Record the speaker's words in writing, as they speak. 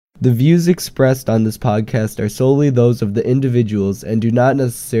The views expressed on this podcast are solely those of the individuals and do not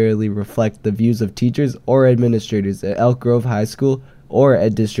necessarily reflect the views of teachers or administrators at Elk Grove High School or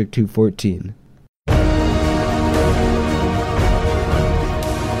at District 214.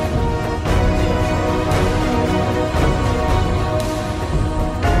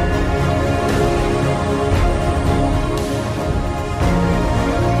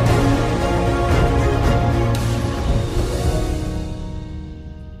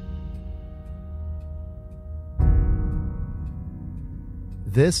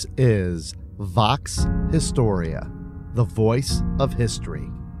 This is Vox Historia, the voice of history,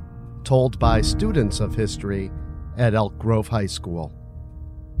 told by students of history at Elk Grove High School.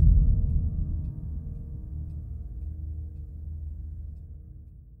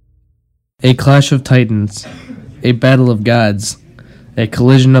 A clash of titans, a battle of gods, a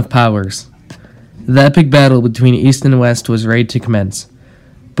collision of powers. The epic battle between East and West was ready to commence,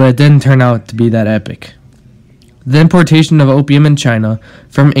 but it didn't turn out to be that epic. The importation of opium in China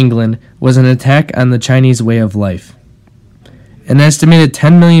from England was an attack on the Chinese way of life. An estimated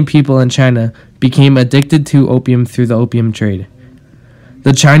 10 million people in China became addicted to opium through the opium trade.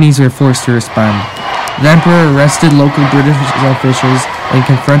 The Chinese were forced to respond. The emperor arrested local British officials and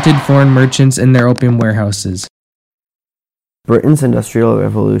confronted foreign merchants in their opium warehouses. Britain's Industrial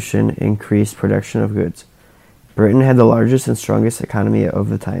Revolution increased production of goods. Britain had the largest and strongest economy of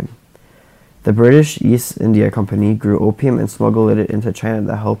the time. The British East India Company grew opium and smuggled it into China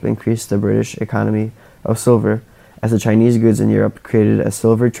to help increase the British economy of silver, as the Chinese goods in Europe created a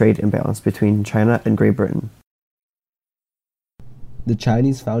silver trade imbalance between China and Great Britain. The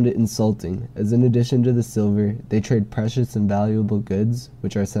Chinese found it insulting, as in addition to the silver, they trade precious and valuable goods,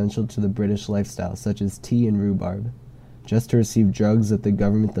 which are essential to the British lifestyle, such as tea and rhubarb, just to receive drugs that the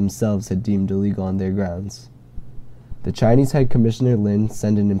government themselves had deemed illegal on their grounds. The Chinese High Commissioner Lin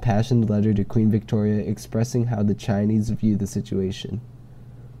sent an impassioned letter to Queen Victoria expressing how the Chinese view the situation.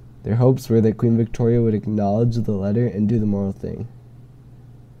 Their hopes were that Queen Victoria would acknowledge the letter and do the moral thing.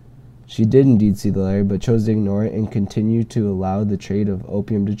 She did indeed see the letter, but chose to ignore it and continue to allow the trade of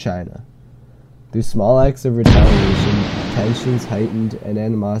opium to China. Through small acts of retaliation, tensions heightened and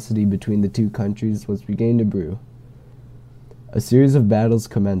animosity between the two countries was beginning to brew. A series of battles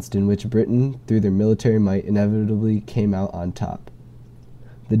commenced in which Britain, through their military might, inevitably came out on top.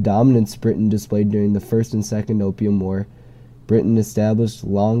 The dominance Britain displayed during the First and Second Opium War, Britain established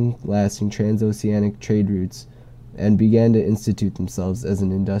long-lasting transoceanic trade routes and began to institute themselves as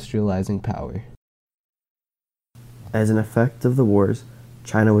an industrializing power. As an effect of the wars,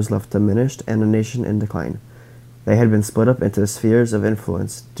 China was left diminished and a nation in decline. They had been split up into spheres of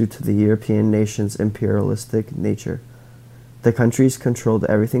influence due to the European nations' imperialistic nature. The countries controlled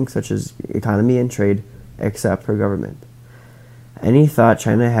everything such as economy and trade, except for government. Any thought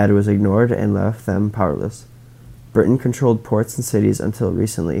China had was ignored and left them powerless. Britain controlled ports and cities until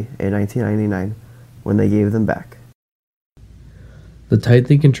recently, in 1999, when they gave them back. The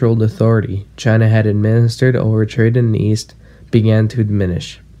tightly controlled authority China had administered over trade in the East began to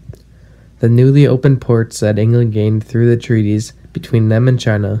diminish. The newly opened ports that England gained through the treaties between them and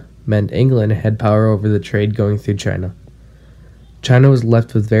China meant England had power over the trade going through China. China was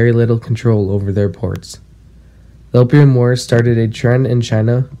left with very little control over their ports. The Opium Wars started a trend in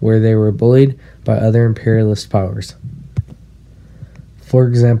China where they were bullied by other imperialist powers. For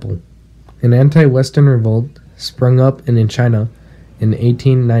example, an anti-Western revolt sprung up in China in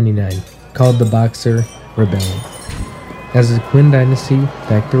 1899 called the Boxer Rebellion. As the Qin dynasty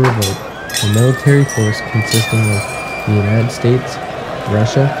backed the revolt, a military force consisting of the United States,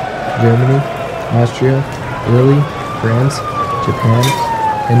 Russia, Germany, Austria, Italy, France, Japan,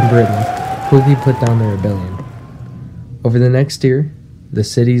 and Britain quickly put down the rebellion. Over the next year, the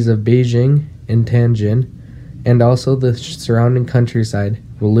cities of Beijing and Tianjin, and also the surrounding countryside,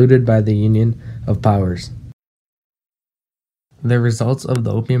 were looted by the Union of Powers. The results of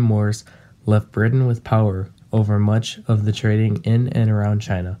the Opium Wars left Britain with power over much of the trading in and around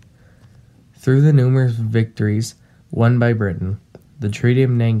China. Through the numerous victories won by Britain, the Treaty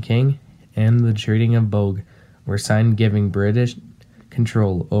of Nanking and the Treaty of Bogue were signed, giving British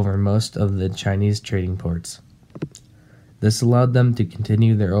control over most of the Chinese trading ports. This allowed them to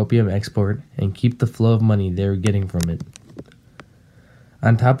continue their opium export and keep the flow of money they were getting from it.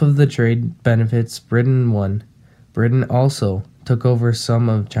 On top of the trade benefits Britain won, Britain also took over some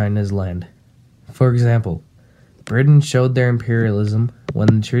of China's land. For example, Britain showed their imperialism when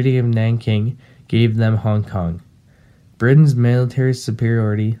the Treaty of Nanking gave them Hong Kong. Britain's military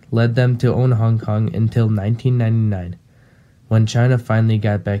superiority led them to own Hong Kong until 1999, when China finally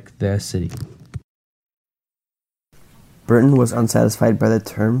got back the city. Britain was unsatisfied by the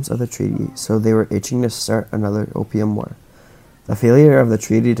terms of the treaty, so they were itching to start another Opium War. The failure of the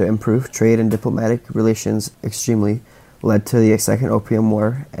treaty to improve trade and diplomatic relations extremely led to the Second Opium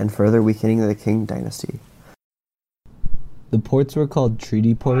War and further weakening the Qing dynasty. The ports were called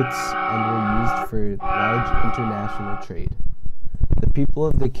treaty ports and were used for large international trade. The people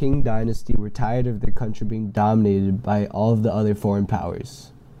of the Qing dynasty were tired of their country being dominated by all of the other foreign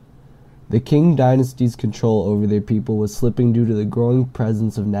powers. The Qing dynasty's control over their people was slipping due to the growing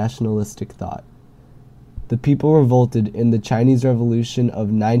presence of nationalistic thought. The people revolted in the Chinese Revolution of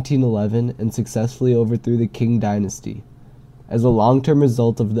 1911 and successfully overthrew the Qing dynasty. As a long-term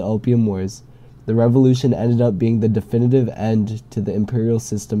result of the Opium Wars, the revolution ended up being the definitive end to the imperial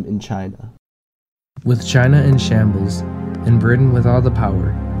system in China. With China in shambles and Britain with all the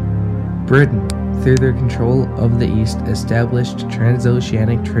power, Britain, through their control of the East, established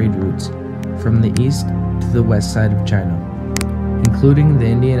transoceanic trade routes from the east to the west side of China, including the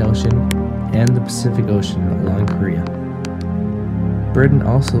Indian Ocean and the Pacific Ocean along Korea. Britain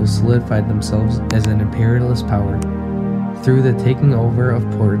also solidified themselves as an imperialist power through the taking over of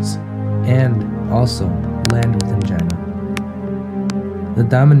ports and also land within China. The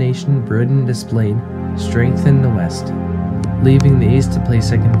domination Britain displayed strengthened the West, leaving the East to play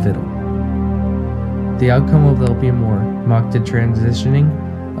second fiddle. The outcome of the Opium War marked a transitioning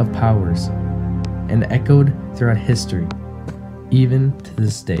of powers and echoed throughout history, even to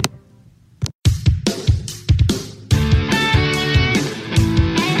this day.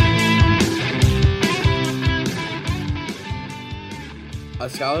 A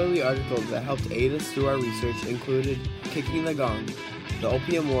scholarly article that helped aid us through our research included Kicking the Gong, The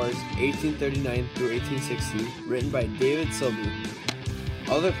Opium Wars, 1839 through 1860, written by David Silby.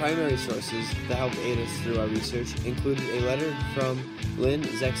 Other primary sources that helped aid us through our research included a letter from Lin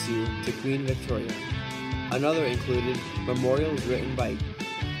Zexu to Queen Victoria. Another included memorials written by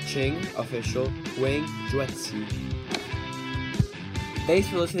Qing official Wang Juezhi. Thanks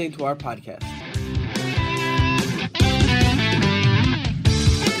for listening to our podcast.